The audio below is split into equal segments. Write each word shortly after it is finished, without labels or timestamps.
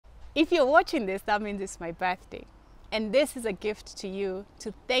If you're watching this, that means it's my birthday. And this is a gift to you,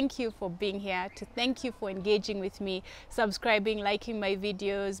 to thank you for being here, to thank you for engaging with me, subscribing, liking my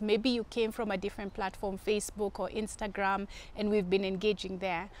videos. Maybe you came from a different platform, Facebook or Instagram, and we've been engaging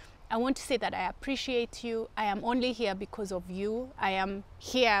there. I want to say that I appreciate you. I am only here because of you. I am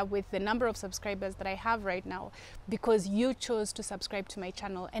here with the number of subscribers that I have right now because you chose to subscribe to my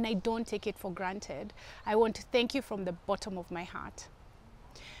channel, and I don't take it for granted. I want to thank you from the bottom of my heart.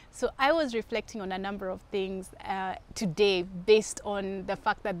 So I was reflecting on a number of things today based on the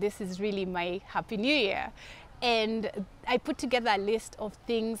fact that this is really my Happy New Year. And I put together a list of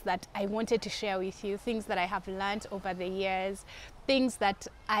things that I wanted to share with you, things that I have learned over the years, things that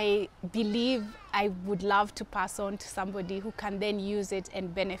I believe I would love to pass on to somebody who can then use it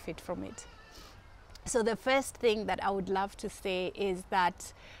and benefit from it. So the first thing that I would love to say is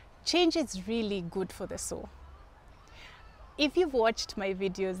that change is really good for the soul. If you've watched my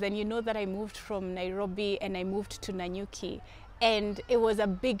videos, then you know that I moved from Nairobi and I moved to Nanyuki, and it was a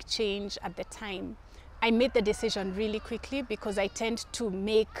big change at the time. I made the decision really quickly because I tend to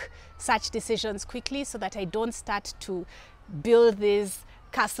make such decisions quickly so that I don't start to build these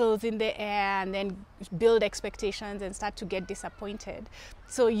castles in the air and then build expectations and start to get disappointed.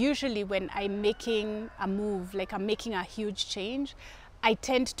 So usually when I'm making a move, like I'm making a huge change, I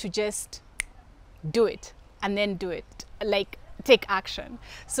tend to just do it and then do it, like take action.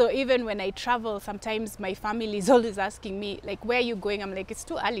 So even when I travel, sometimes my family is always asking me, like, where are you going? I'm like, it's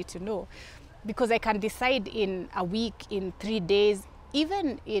too early to know, because I can decide in a week, in 3 days,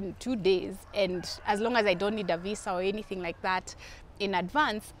 even in 2 days. And as long as I don't need a visa or anything like that in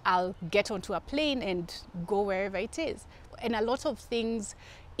advance, I'll get onto a plane and go wherever it is. And a lot of things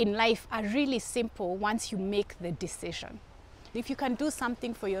in life are really simple once you make the decision. If you can do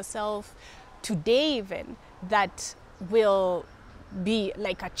something for yourself today even that will be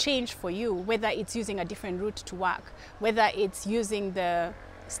like a change for you, whether it's using a different route to work, whether it's using the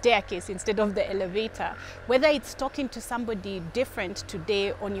staircase instead of the elevator, whether it's talking to somebody different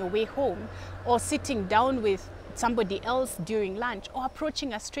today on your way home, or sitting down with somebody else during lunch, or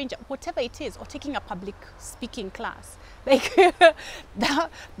approaching a stranger, whatever it is, or taking a public speaking class. Like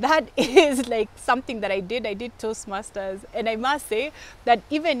that is like something that I did Toastmasters, and I must say that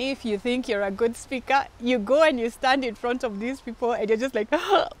even if you think you're a good speaker, you go and you stand in front of these people and you're just like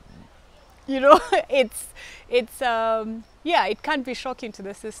you know, yeah, it can be shocking to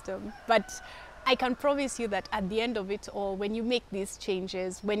the system, but I can promise you that at the end of it all, when you make these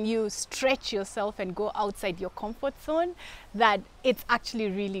changes, when you stretch yourself and go outside your comfort zone, that it's actually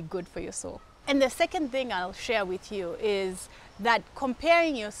really good for your soul. And the second thing I'll share with you is that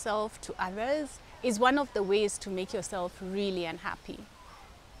comparing yourself to others is one of the ways to make yourself really unhappy.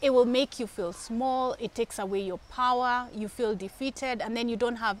 It will make you feel small, it takes away your power, you feel defeated, and then you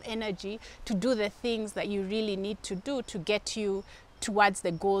don't have energy to do the things that you really need to do to get you towards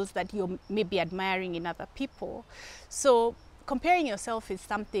the goals that you're maybe admiring in other people. So comparing yourself is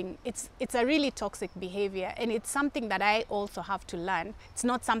something, it's a really toxic behavior, and it's something that I also have to learn. It's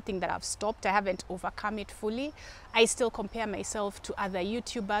not something that I've stopped. I haven't overcome it fully. I still compare myself to other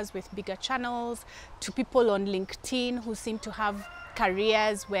YouTubers with bigger channels, to people on LinkedIn who seem to have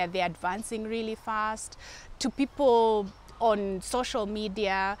careers where they're advancing really fast, to people on social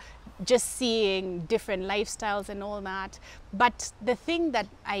media, just seeing different lifestyles and all that. But the thing that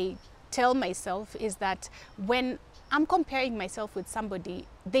I tell myself is that when I'm comparing myself with somebody,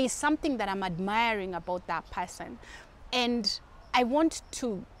 there's something that I'm admiring about that person. And I want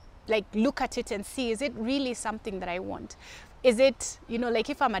to like look at it and see, is it really something that I want? Is it, you know, like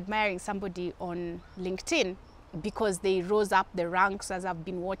if I'm admiring somebody on LinkedIn because they rose up the ranks as I've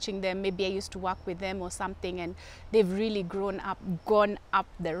been watching them, maybe I used to work with them or something, and they've really gone up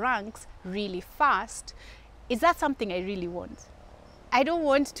the ranks really fast, is that something I really want? I don't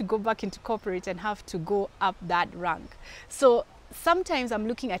want to go back into corporate and have to go up that rank. So sometimes I'm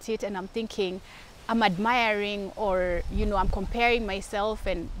looking at it and I'm thinking, I'm admiring, or, you know, I'm comparing myself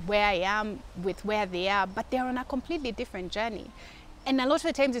and where I am with where they are, but they're on a completely different journey. And a lot of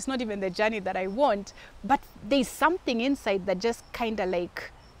the times it's not even the journey that I want, but there's something inside that just kind of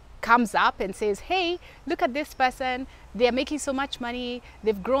like comes up and says, hey, look at this person, they're making so much money,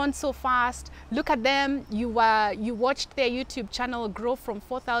 they've grown so fast, look at them, you watched their YouTube channel grow from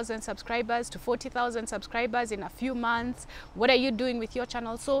 4,000 subscribers to 40,000 subscribers in a few months, what are you doing with your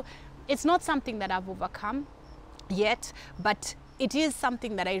channel? So it's not something that I've overcome yet, but it is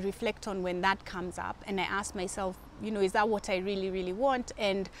something that I reflect on when that comes up, and I ask myself, you know, is that what I really, really want?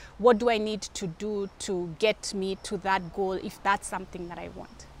 And what do I need to do to get me to that goal if that's something that I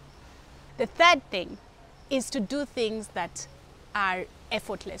want? The third thing is to do things that are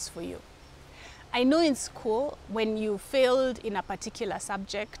effortless for you. I know in school, when you failed in a particular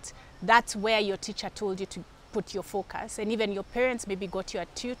subject, that's where your teacher told you to put your focus, and even your parents maybe got you a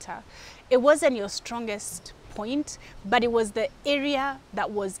tutor. It wasn't your strongest point, but it was the area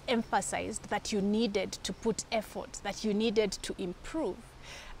that was emphasized that you needed to put effort, that you needed to improve.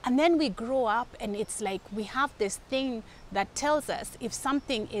 And then we grow up and it's like we have this thing that tells us if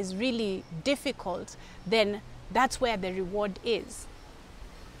something is really difficult, then that's where the reward is.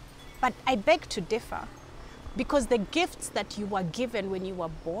 But I beg to differ, because the gifts that you were given when you were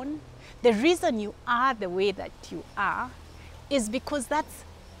born, the reason you are the way that you are is because that's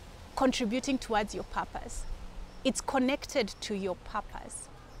contributing towards your purpose. It's connected to your purpose.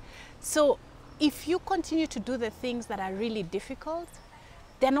 So if you continue to do the things that are really difficult,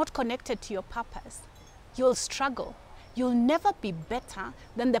 they're not connected to your purpose. You'll struggle. You'll never be better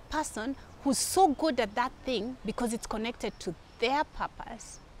than the person who's so good at that thing because it's connected to their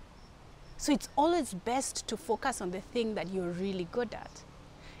purpose. So it's always best to focus on the thing that you're really good at.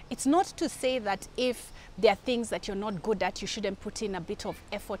 It's not to say that if there are things that you're not good at, you shouldn't put in a bit of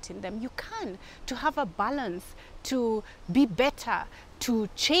effort in them. You can, to have a balance, to be better, to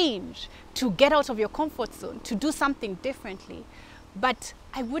change, to get out of your comfort zone, to do something differently. But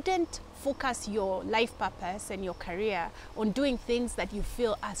I wouldn't focus your life purpose and your career on doing things that you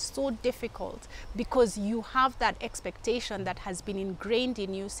feel are so difficult because you have that expectation that has been ingrained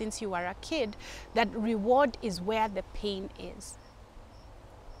in you since you were a kid, that reward is where the pain is.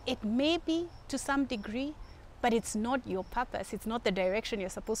 It may be to some degree, but it's not your purpose. It's not the direction you're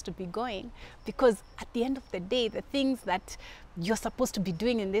supposed to be going, because at the end of the day, the things that you're supposed to be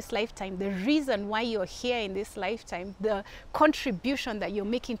doing in this lifetime, the reason why you're here in this lifetime, the contribution that you're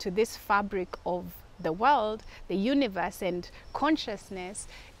making to this fabric of the world, the universe and consciousness,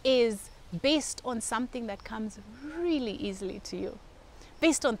 is based on something that comes really easily to you,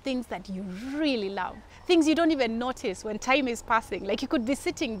 based on things that you really love, things you don't even notice when time is passing. Like you could be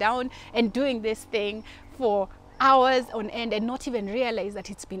sitting down and doing this thing for hours on end and not even realize that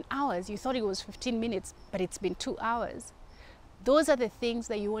it's been hours. You thought it was 15 minutes, but it's been 2 hours. Those are the things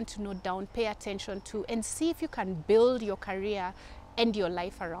that you want to note down, pay attention to, and see if you can build your career and your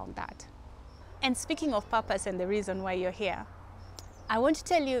life around that. And speaking of purpose and the reason why you're here, I want to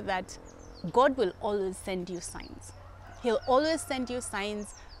tell you that God will always send you signs. He'll always send you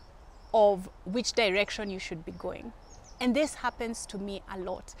signs of which direction you should be going. And this happens to me a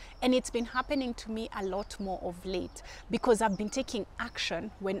lot. And it's been happening to me a lot more of late because I've been taking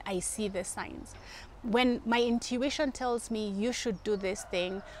action when I see the signs. When my intuition tells me you should do this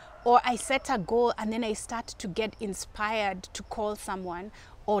thing, or I set a goal and then I start to get inspired to call someone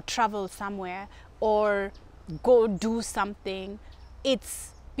or travel somewhere or go do something,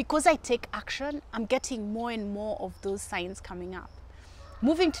 it's because I take action, I'm getting more and more of those signs coming up.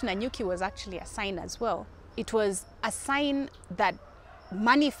 Moving to Nanyuki was actually a sign as well. It was a sign that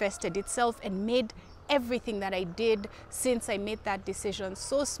manifested itself and made everything that I did since I made that decision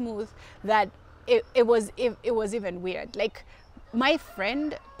so smooth that it was even weird. Like, my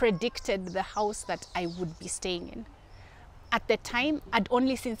friend predicted the house that I would be staying in. At the time, I'd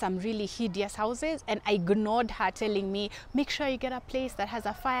only seen some really hideous houses and I ignored her telling me, make sure you get a place that has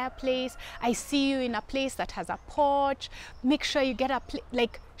a fireplace. I see you in a place that has a porch. Make sure you get a place.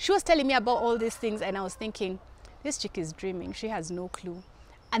 Like, she was telling me about all these things and I was thinking, this chick is dreaming. She has no clue.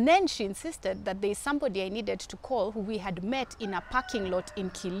 And then she insisted that there's somebody I needed to call who we had met in a parking lot in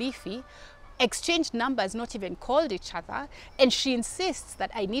Kilifi, exchanged numbers, not even called each other, and she insists that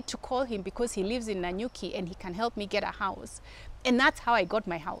I need to call him because he lives in Nanyuki and he can help me get a house. And that's how I got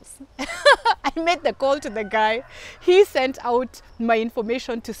my house. I made the call to the guy. He sent out my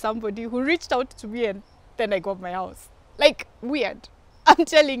information to somebody who reached out to me, and then I got my house. Like, weird. I'm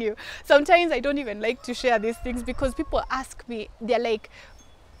telling you. Sometimes I don't even like to share these things because people ask me, they're like,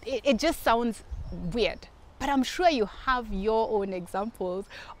 it just sounds weird. But I'm sure you have your own examples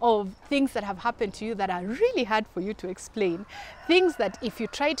of things that have happened to you that are really hard for you to explain. Things that if you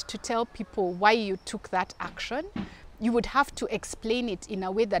tried to tell people why you took that action, you would have to explain it in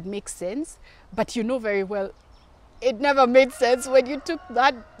a way that makes sense. But you know very well, it never made sense when you took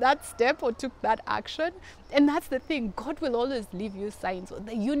that step or took that action. And that's the thing. God will always leave you signs.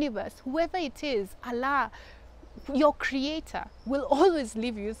 The universe, whoever it is, Allah, your creator, will always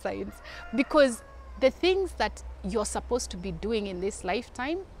leave you signs, because the things that you're supposed to be doing in this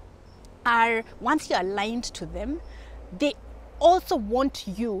lifetime are, once you're aligned to them, they also want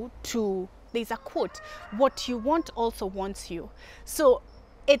you to, there's a quote, what you want also wants you. So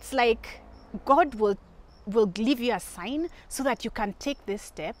it's like God will will give you a sign so that you can take this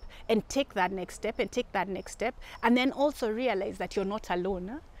step and take that next step and take that next step, and then also realize that you're not alone.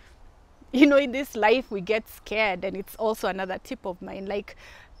 Huh? You know, in this life we get scared, and it's also another tip of mine, like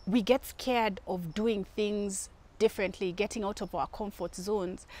we get scared of doing things differently, getting out of our comfort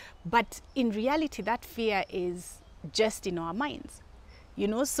zones, but in reality that fear is just in our minds, you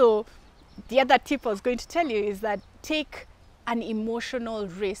know. So the other tip I was going to tell you is that take an emotional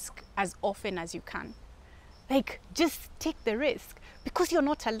risk as often as you can. Like, just take the risk, because you're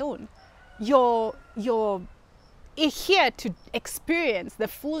not alone. You're here to experience the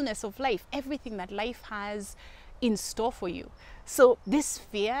fullness of life, everything that life has in store for you. So this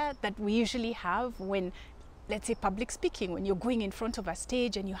fear that we usually have when, let's say, public speaking, when you're going in front of a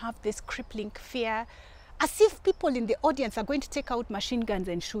stage and you have this crippling fear, as if people in the audience are going to take out machine guns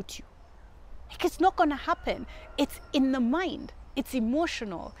and shoot you. Like, it's not going to happen. It's in the mind. It's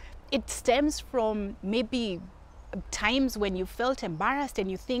emotional. It stems from maybe times when you felt embarrassed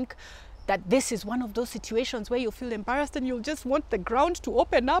and you think that this is one of those situations where you feel embarrassed and you'll just want the ground to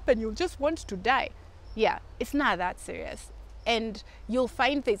open up and you'll just want to die. Yeah, it's not that serious. And you'll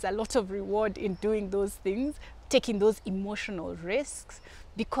find there's a lot of reward in doing those things, taking those emotional risks,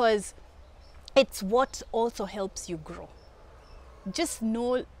 because it's what also helps you grow. Just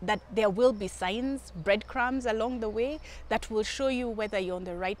know that there will be signs, breadcrumbs along the way that will show you whether you're on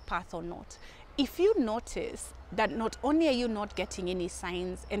the right path or not. If you notice that not only are you not getting any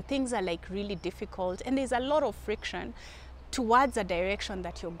signs and things are like really difficult and there's a lot of friction towards a direction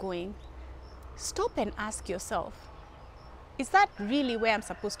that you're going, stop and ask yourself, is that really where I'm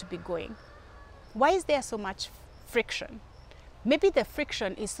supposed to be going? Why is there so much friction? Maybe the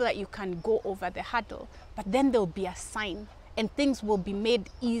friction is so that you can go over the hurdle, but then there'll be a sign and things will be made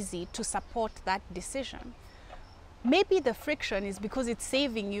easy to support that decision. Maybe the friction is because it's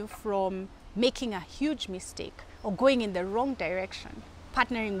saving you from making a huge mistake or going in the wrong direction,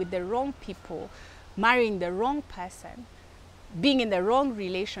 partnering with the wrong people, marrying the wrong person, being in the wrong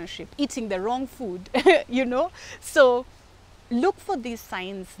relationship, eating the wrong food, you know? So look for these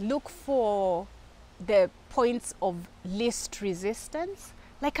signs, look for the points of least resistance,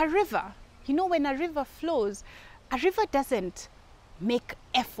 like a river. You know, when a river flows, a river doesn't make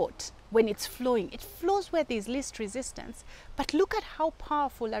effort when it's flowing. It flows where there's least resistance. But look at how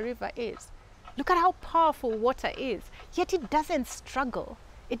powerful a river is. Look at how powerful water is. Yet it doesn't struggle.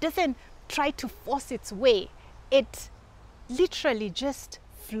 It doesn't try to force its way. It literally just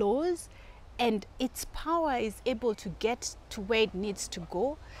flows, and its power is able to get to where it needs to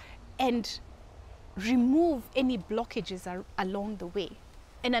go and remove any blockages along the way.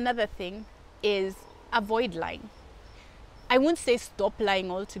 And another thing is avoid lying. I won't say stop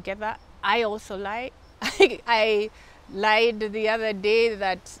lying altogether. I also lie. I lied the other day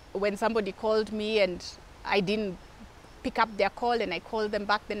that when somebody called me and I didn't pick up their call and I called them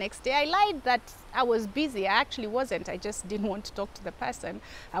back the next day, I lied that I was busy. I actually wasn't. I just didn't want to talk to the person.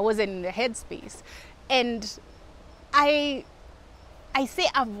 I wasn't in the headspace. And I say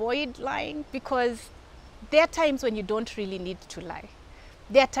avoid lying because there are times when you don't really need to lie.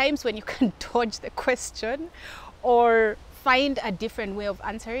 There are times when you can dodge the question or find a different way of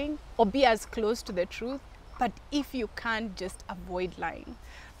answering or be as close to the truth. But if you can't, just avoid lying,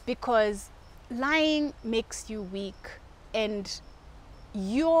 because lying makes you weak and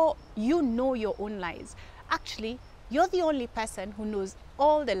you know your own lies. Actually, you're the only person who knows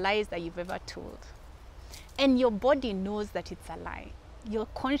all the lies that you've ever told. And your body knows that it's a lie. Your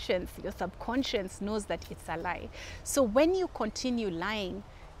conscience, your subconscious knows that it's a lie. So when you continue lying,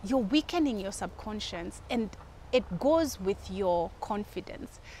 you're weakening your subconscious, and it goes with your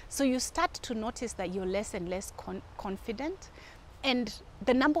confidence. So you start to notice that you're less and less confident. And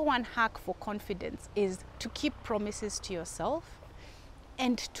the number one hack for confidence is to keep promises to yourself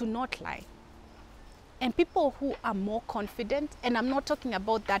and to not lie. And people who are more confident, and I'm not talking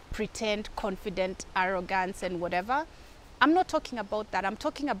about that pretend confident arrogance and whatever. I'm not talking about that. I'm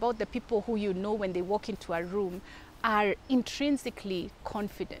talking about the people who, you know, when they walk into a room are intrinsically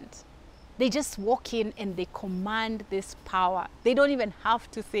confident. They just walk in and they command this power. They don't even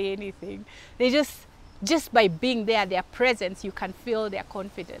have to say anything. They just by being there, their presence, you can feel their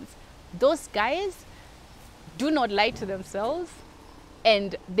confidence. Those guys do not lie to themselves,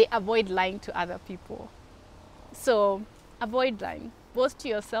 and they avoid lying to other people. So avoid lying, both to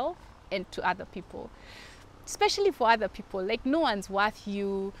yourself and to other people. Especially for other people, like no one's worth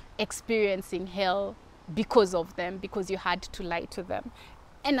you experiencing hell because of them, because you had to lie to them.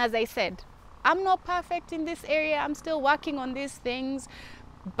 And as I said, I'm not perfect in this area. I'm still working on these things,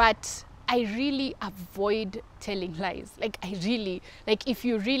 but I really avoid telling lies. Like if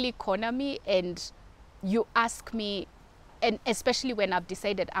you really corner me and you ask me, and especially when I've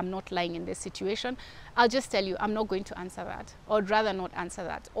decided I'm not lying in this situation, I'll just tell you, I'm not going to answer that, or I'd rather not answer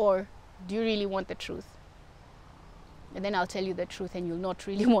that. Or, do you really want the truth? And then I'll tell you the truth and you'll not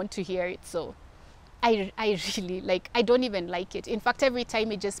really want to hear it. So I really, like, I don't even like it. In fact, every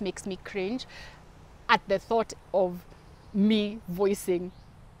time it just makes me cringe at the thought of me voicing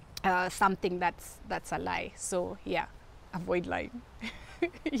something that's a lie. So yeah, avoid lying.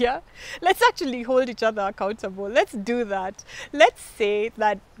 Yeah, let's actually hold each other accountable. Let's do that. Let's say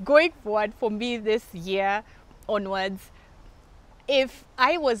that going forward, for me this year onwards, if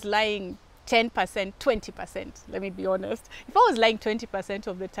I was lying 10%, 20%, let me be honest, if I was lying 20%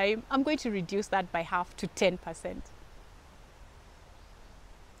 of the time, I'm going to reduce that by half to 10%.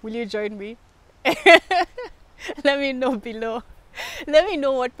 Will you join me? Let me know below. Let me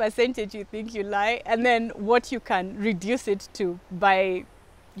know what percentage you think you lie, and then what you can reduce it to by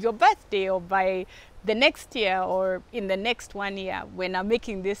your birthday, or by the next year, or in the next 1 year when I'm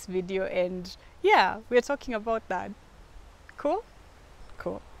making this video. And yeah, we're talking about that. Cool?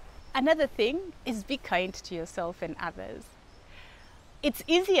 Cool. Another thing is, be kind to yourself and others. It's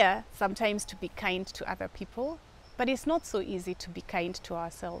easier sometimes to be kind to other people, but it's not so easy to be kind to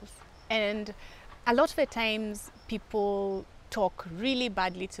ourselves. And a lot of the times people talk really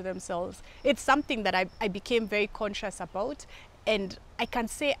badly to themselves. It's something that I became very conscious about, and I can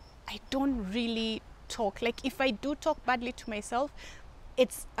say I don't really talk. Like, if I do talk badly to myself,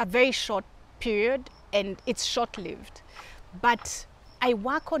 it's a very short period and it's short-lived. But I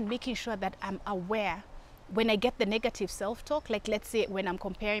work on making sure that I'm aware when I get the negative self-talk. Like, let's say when I'm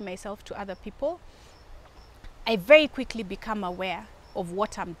comparing myself to other people, I very quickly become aware of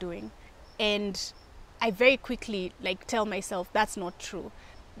what I'm doing, and I very quickly like tell myself that's not true.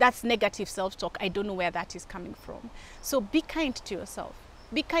 That's negative self-talk. I don't know where that is coming from. So be kind to yourself.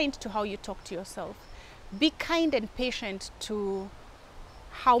 Be kind to how you talk to yourself. Be kind and patient to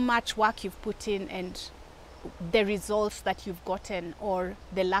how much work you've put in and the results that you've gotten, or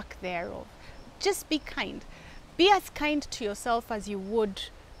the lack thereof. Just be kind. Be as kind to yourself as you would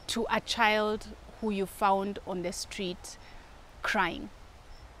to a child who you found on the street crying.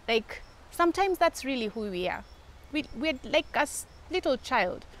 Like, sometimes that's really who we are. We're like a little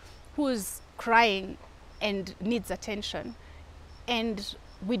child who's crying and needs attention, and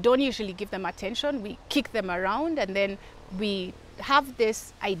we don't usually give them attention. We kick them around, and then we have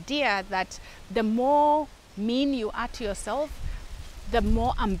this idea that the more mean you are to yourself, the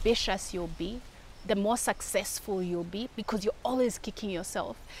more ambitious you'll be, the more successful you'll be, because you're always kicking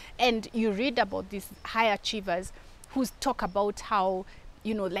yourself. And you read about these high achievers who talk about how,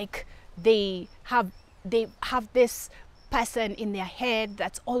 you know, like they have this person in their head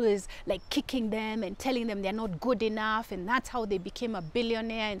that's always like kicking them and telling them they're not good enough, and that's how they became a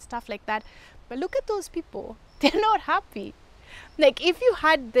billionaire and stuff like that. But look at those people. They're not happy. Like, if you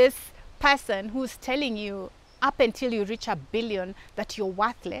had this person who's telling you up until you reach 1 billion that you're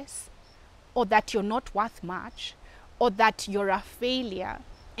worthless, or that you're not worth much, or that you're a failure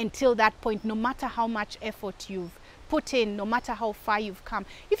until that point, no matter how much effort you've put in, no matter how far you've come,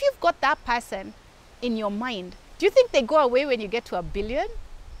 if you've got that person in your mind, do you think they go away when you get to 1 billion?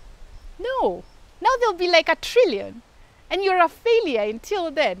 No. Now they'll be like 1 trillion, and you're a failure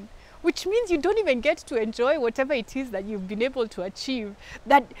until then, which means you don't even get to enjoy whatever it is that you've been able to achieve,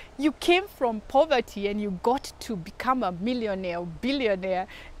 that you came from poverty and you got to become a millionaire or billionaire,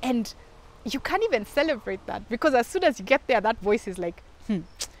 and you can't even celebrate that, because as soon as you get there, that voice is like,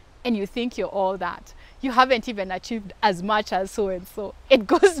 and you think you're all that. You haven't even achieved as much as so and so. It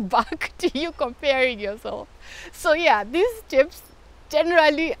goes back to you comparing yourself. So yeah, these tips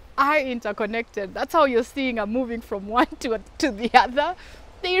generally are interconnected. That's how you're seeing I'm moving from one to the other.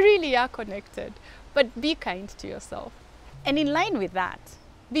 They really are connected. But be kind to yourself. And in line with that,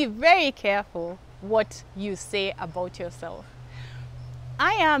 be very careful what you say about yourself.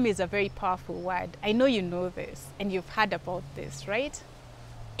 I am is a very powerful word. I know you know this and you've heard about this, right?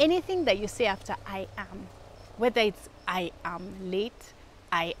 Anything that you say after I am, whether it's I am late,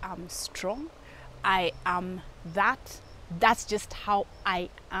 I am strong, I am that's just how I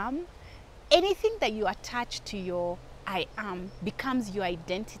am. Anything that you attach to your I am becomes your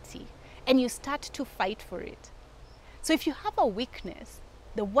identity, and you start to fight for it. So if you have a weakness,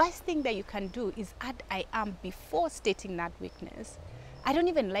 the worst thing that you can do is add I am before stating that weakness. I don't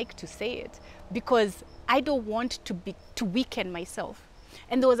even like to say it because I don't want to weaken myself.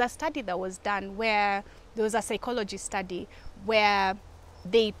 And there was a study that was done where there was a psychology study where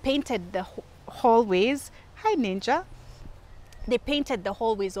they painted the hallways. Hi, Ninja. They painted the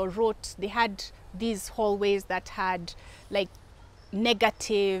hallways, or wrote, they had these hallways that had like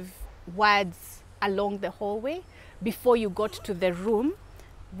negative words along the hallway before you got to the room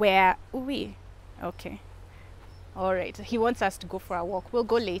where okay, all right, he wants us to go for a walk. We'll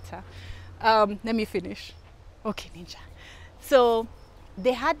go later. Let me finish. Okay, Ninja. So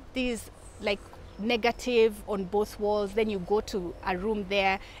they had these like negative on both walls. Then you go to a room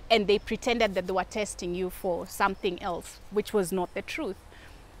there and they pretended that they were testing you for something else, which was not the truth.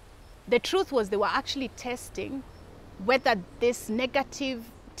 The truth was they were actually testing whether this negative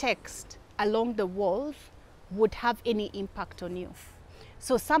text along the walls would have any impact on you.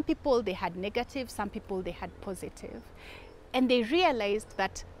 So some people, they had negative, some people they had positive. And they realized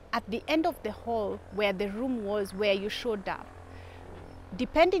that at the end of the hall where the room was where you showed up,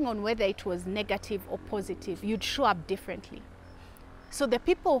 depending on whether it was negative or positive, you'd show up differently. So the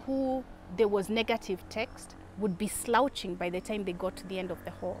people who there was negative text would be slouching by the time they got to the end of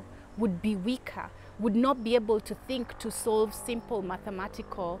the hall, would be weaker, would not be able to think to solve simple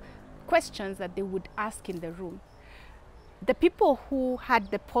mathematical questions that they would ask in the room. The people who had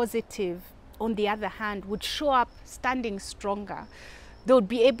the positive, on the other hand, would show up standing stronger. They would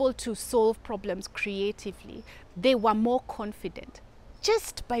be able to solve problems creatively. They were more confident.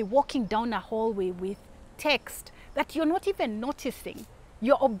 Just by walking down a hallway with text that you're not even noticing,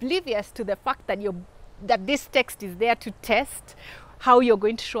 you're oblivious to the fact that that this text is there to test how you're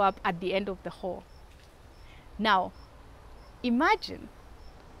going to show up at the end of the hall. Now, imagine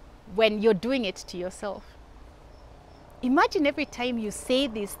when you're doing it to yourself. Imagine every time you say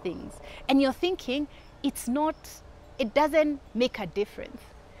these things and you're thinking it doesn't make a difference,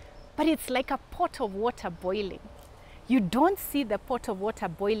 but it's like a pot of water boiling. You don't see the pot of water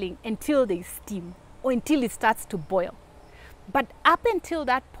boiling until there's steam or until it starts to boil. But up until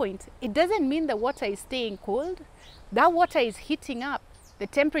that point, it doesn't mean the water is staying cold. That water is heating up. The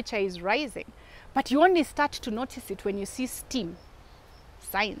temperature is rising. But you only start to notice it when you see steam.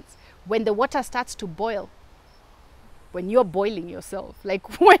 Signs. When the water starts to boil. When you're boiling yourself.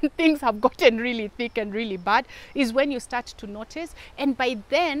 Like when things have gotten really thick and really bad is when you start to notice. And by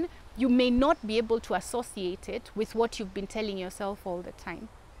then, you may not be able to associate it with what you've been telling yourself all the time.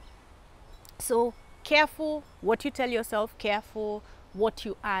 So careful what you tell yourself, careful what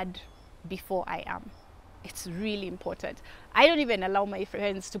you add before I am. It's really important. I don't even allow my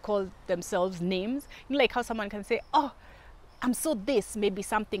friends to call themselves names. You know, like how someone can say, oh, I'm so this, maybe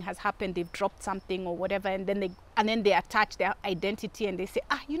something has happened, they've dropped something or whatever, and then they attach their identity and they say,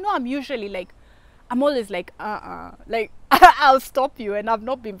 I'm usually like, I'm always like, like, I'll stop you. And I've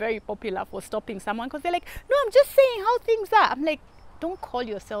not been very popular for stopping someone because they're like, no, I'm just saying how things are. I'm like, don't call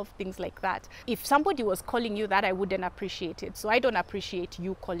yourself things like that. If somebody was calling you that, I wouldn't appreciate it. So I don't appreciate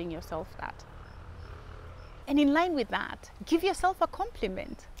you calling yourself that. And in line with that, give yourself a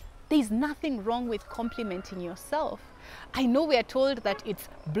compliment. There's nothing wrong with complimenting yourself. I know we are told that it's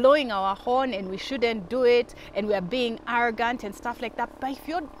blowing our horn and we shouldn't do it and we are being arrogant and stuff like that. But if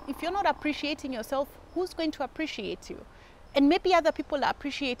you're not appreciating yourself, who's going to appreciate you? And maybe other people are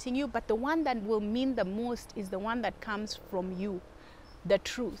appreciating you, but the one that will mean the most is the one that comes from you, the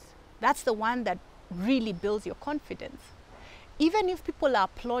truth. That's the one that really builds your confidence. Even if people are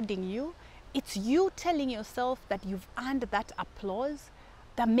applauding you, it's you telling yourself that you've earned that applause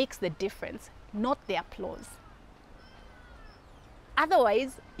that makes the difference, not the applause.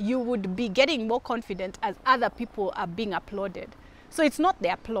 Otherwise, you would be getting more confident as other people are being applauded. So it's not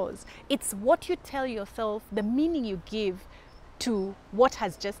the applause. It's what you tell yourself, the meaning you give to what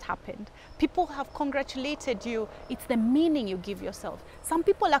has just happened. People have congratulated you. It's the meaning you give yourself. Some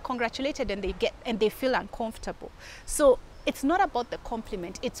people are congratulated and they feel uncomfortable. So it's not about the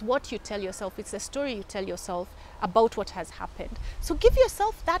compliment. It's what you tell yourself. It's the story you tell yourself about what has happened. So give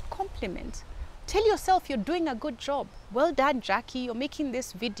yourself that compliment. Tell yourself you're doing a good job. Well done, Jacqui. You're making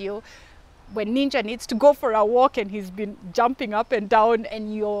this video when Ninja needs to go for a walk and he's been jumping up and down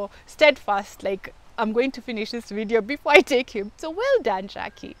and you're steadfast, like, I'm going to finish this video before I take him. So well done,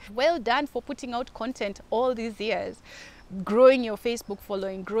 Jacqui. Well done for putting out content all these years. Growing your Facebook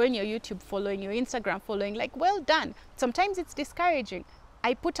following, growing your YouTube following, your Instagram following, like, well done. Sometimes it's discouraging.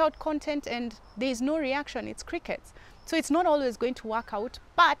 I put out content and there's no reaction, it's crickets. So it's not always going to work out,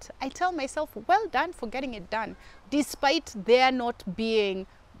 but I tell myself, well done for getting it done. Despite there not being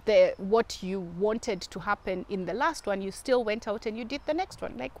what you wanted to happen in the last one, you still went out and you did the next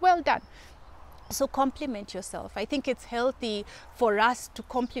one, like, well done. So compliment yourself. I think it's healthy for us to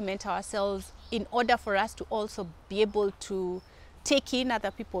compliment ourselves in order for us to also be able to take in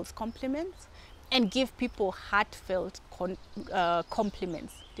other people's compliments and give people heartfelt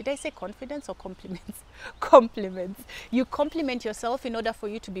compliments. Did I say confidence or compliments? Compliments. You compliment yourself in order for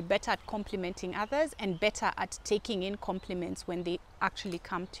you to be better at complimenting others and better at taking in compliments when they actually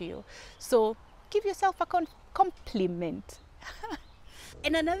come to you. So give yourself a compliment.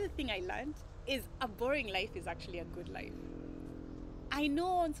 And another thing I learned is a boring life is actually a good life. I know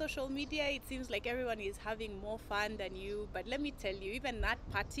on social media it seems like everyone is having more fun than you, but let me tell you, even that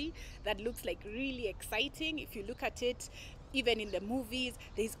party that looks like really exciting, if you look at it, even in the movies,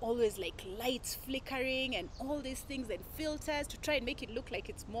 there's always like lights flickering and all these things and filters to try and make it look like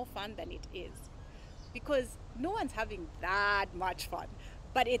it's more fun than it is. Because no one's having that much fun,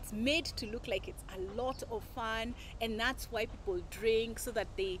 but it's made to look like it's a lot of fun, and that's why people drink, so that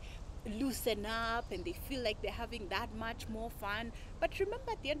they loosen up and they feel like they're having that much more fun. But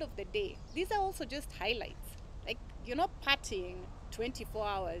remember, at the end of the day, these are also just highlights. Like, you're not partying 24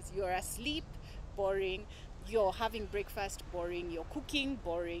 hours, you're asleep, boring. You're having breakfast, boring. You're cooking,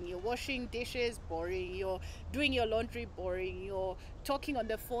 boring. You're washing dishes, boring. You're doing your laundry, boring. You're talking on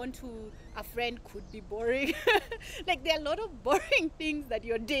the phone to a friend, could be boring. Like, there are a lot of boring things that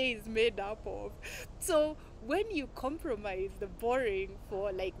your day is made up of. So when you compromise the boring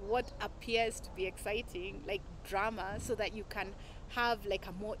for like what appears to be exciting, like drama, so that you can have like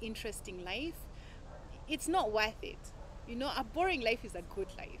a more interesting life, it's not worth it. You know, a boring life is a good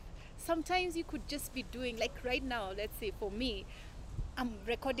life. Sometimes you could just be doing, like right now, let's say for me, I'm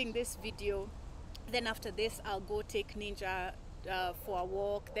recording this video, then after this I'll go take Ninja for a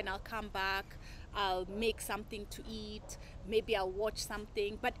walk, then I'll come back, I'll make something to eat, maybe I'll watch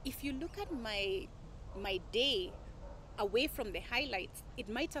something. But if you look at my day away from the highlights, it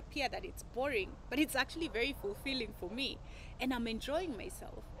might appear that it's boring, but it's actually very fulfilling for me, and I'm enjoying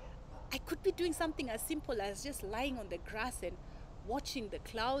myself. I could be doing something as simple as just lying on the grass and watching the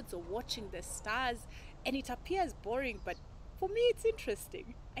clouds or watching the stars, and it appears boring, but for me it's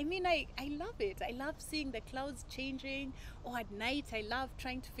interesting. I mean, I love it. I love seeing the clouds changing, or at night I love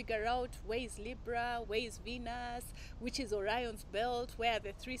trying to figure out where is Libra, where is Venus, which is Orion's belt, where are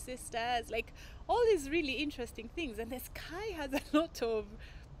the three sisters, like all these really interesting things. And the sky has a lot of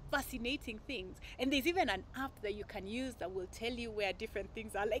fascinating things, and there's even an app that you can use that will tell you where different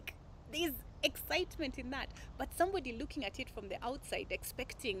things are. Like, there's excitement in that. But somebody looking at it from the outside,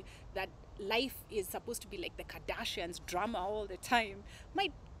 expecting that life is supposed to be like the Kardashians, drama all the time,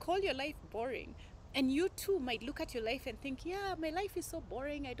 might call your life boring. And you too might look at your life and think, yeah, my life is so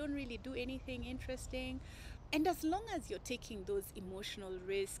boring, I don't really do anything interesting. And as long as you're taking those emotional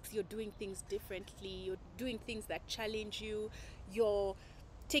risks, you're doing things differently, you're doing things that challenge you, you're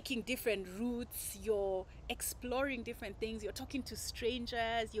taking different routes, you're exploring different things, you're talking to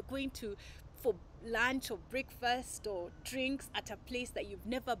strangers, you're going to for lunch or breakfast or drinks at a place that you've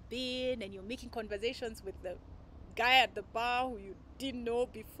never been, and you're making conversations with the guy at the bar who you didn't know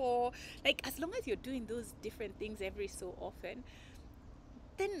before. Like, as long as you're doing those different things every so often,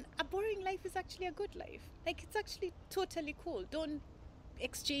 then a boring life is actually a good life. Like, it's actually totally cool. Don't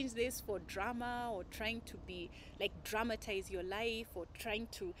exchange this for drama, or trying to be like dramatize your life, or trying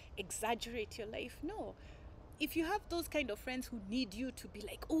to exaggerate your life. No. If you have those kind of friends who need you to be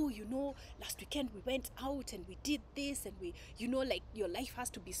like, oh, you know, last weekend we went out and we did this, and we, you know, like your life has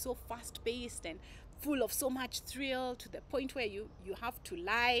to be so fast paced and full of so much thrill, to the point where you have to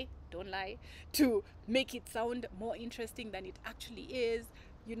lie, don't lie, to make it sound more interesting than it actually is.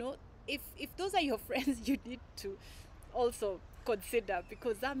 You know, if those are your friends, you need to also consider,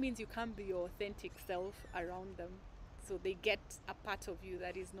 because that means you can't be your authentic self around them, so they get a part of you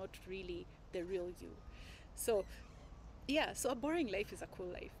that is not really the real you. So yeah, so a boring life is a cool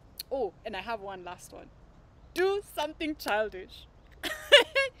life. Oh, and I have one last one. Do something childish.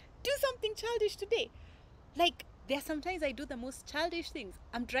 Do something childish today. Like, there are sometimes I do the most childish things.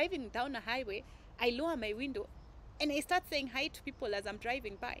 I'm driving down a highway, I lower my window and I start saying hi to people as I'm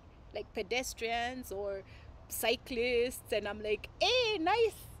driving by, like pedestrians or cyclists, and I'm like, hey,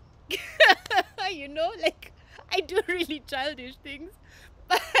 nice. You know, like, I do really childish things,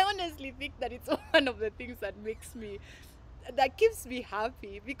 but I honestly think that it's one of the things that keeps me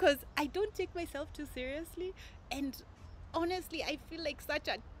happy, because I don't take myself too seriously. And honestly, I feel like such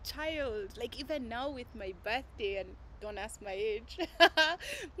a child. Like, even now with my birthday, and don't ask my age,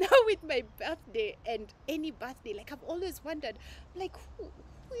 now with my birthday and any birthday, like, I've always wondered, like, who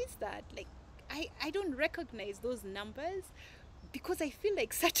is that? Like, I don't recognize those numbers, because I feel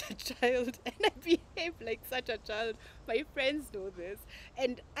like such a child, and I behave like such a child. My friends know this,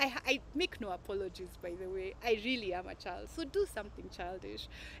 and I make no apologies, by the way. I really am a child. So do something childish.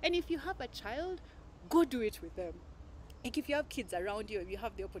 And if you have a child, go do it with them. Like, if you have kids around you, if you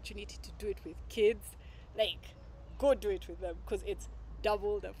have the opportunity to do it with kids, like, go do it with them, because it's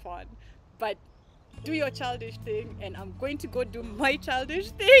double the fun. But do your childish thing, and I'm going to go do my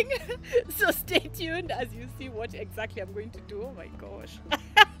childish thing. So stay tuned as you see what exactly I'm going to do. Oh my gosh.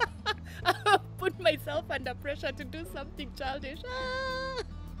 put myself under pressure to do something childish.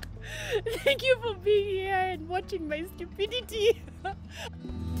 Thank you for being here and watching my stupidity.